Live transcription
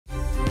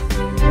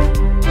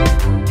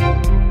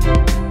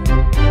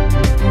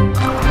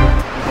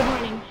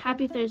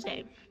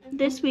Thursday.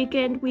 This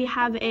weekend we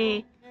have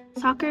a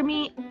soccer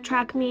meet,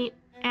 track meet,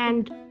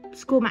 and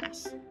school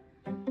mass.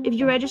 If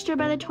you register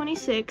by the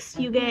 26th,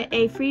 you get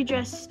a free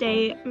dress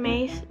day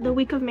the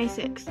week of May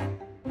 6th.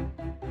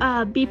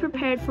 Be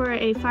prepared for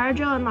a fire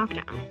drill and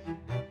lockdown.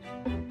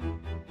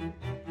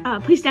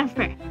 Please stand for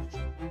prayer.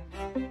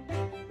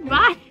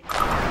 Bye!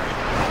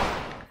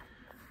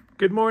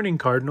 Good morning,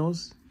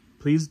 Cardinals.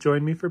 Please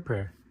join me for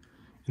prayer.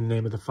 In the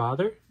name of the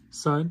Father,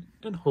 Son,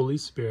 and Holy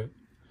Spirit.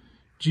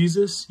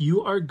 Jesus,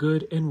 you are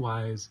good and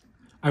wise.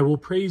 I will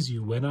praise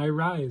you when I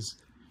rise.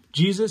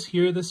 Jesus,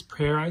 hear this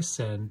prayer I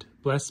send.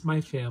 Bless my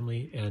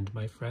family and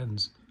my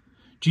friends.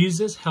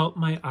 Jesus, help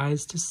my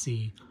eyes to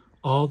see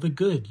all the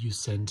good you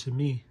send to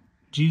me.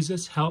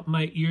 Jesus, help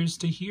my ears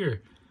to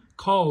hear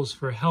calls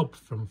for help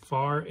from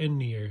far and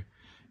near.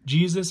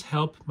 Jesus,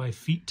 help my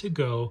feet to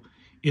go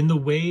in the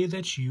way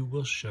that you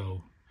will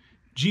show.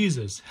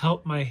 Jesus,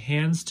 help my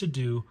hands to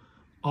do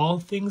all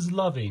things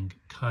loving,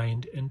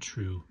 kind, and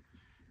true.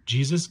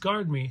 Jesus,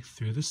 guard me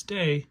through this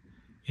day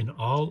in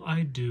all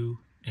I do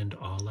and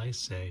all I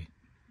say.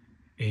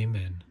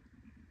 Amen.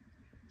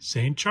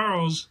 St.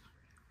 Charles,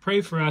 pray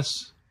for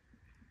us.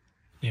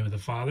 In the name of the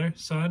Father,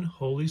 Son,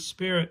 Holy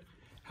Spirit.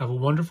 Have a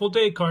wonderful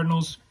day,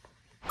 Cardinals.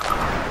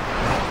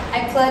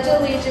 I pledge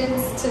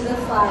allegiance to the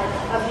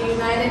flag of the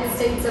United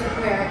States of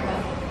America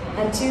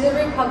and to the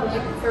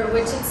republic for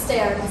which it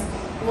stands,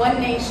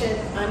 one nation,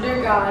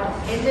 under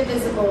God,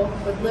 indivisible,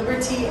 with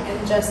liberty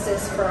and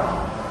justice for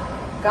all.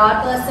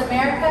 God bless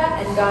America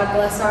and God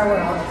bless our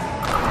world.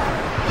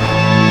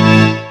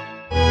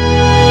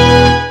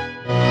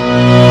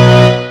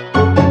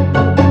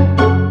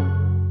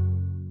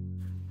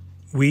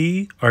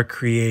 We are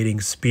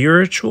creating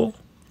spiritual,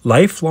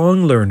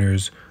 lifelong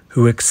learners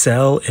who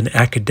excel in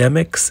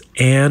academics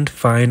and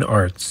fine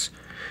arts.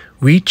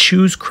 We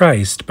choose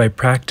Christ by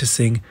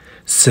practicing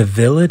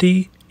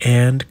civility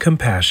and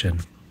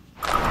compassion.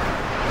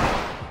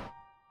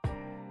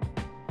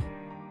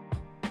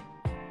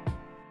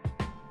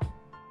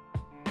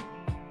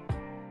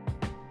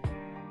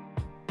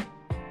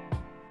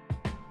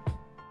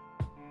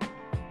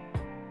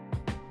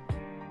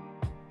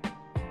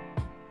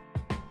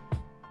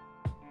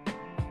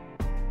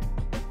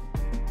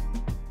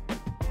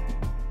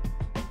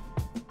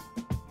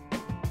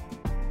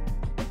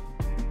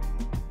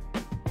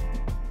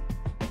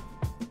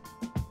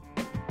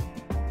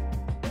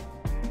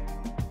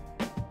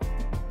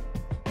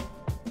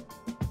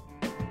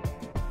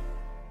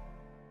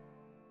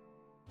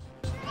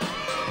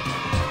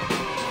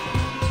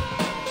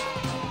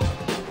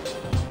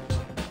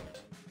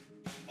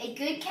 A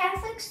good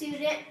Catholic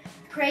student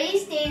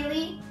prays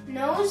daily,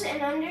 knows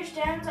and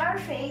understands our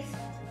faith,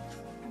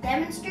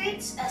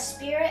 demonstrates a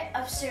spirit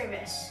of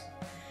service.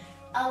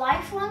 A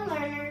lifelong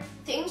learner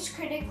thinks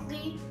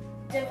critically,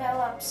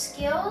 develops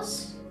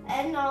skills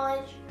and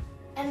knowledge,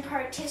 and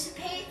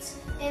participates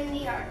in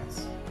the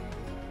arts.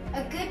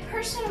 A good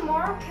person of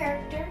moral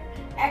character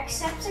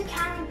accepts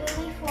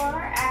accountability for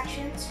our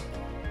actions,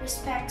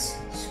 respects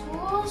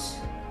schools,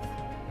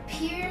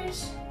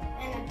 peers,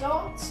 and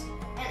adults,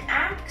 and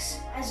acts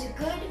as a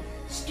good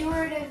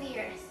steward of the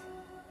earth.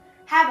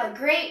 Have a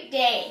great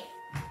day.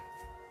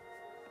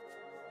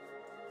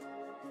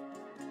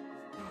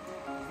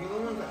 You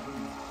know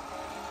that.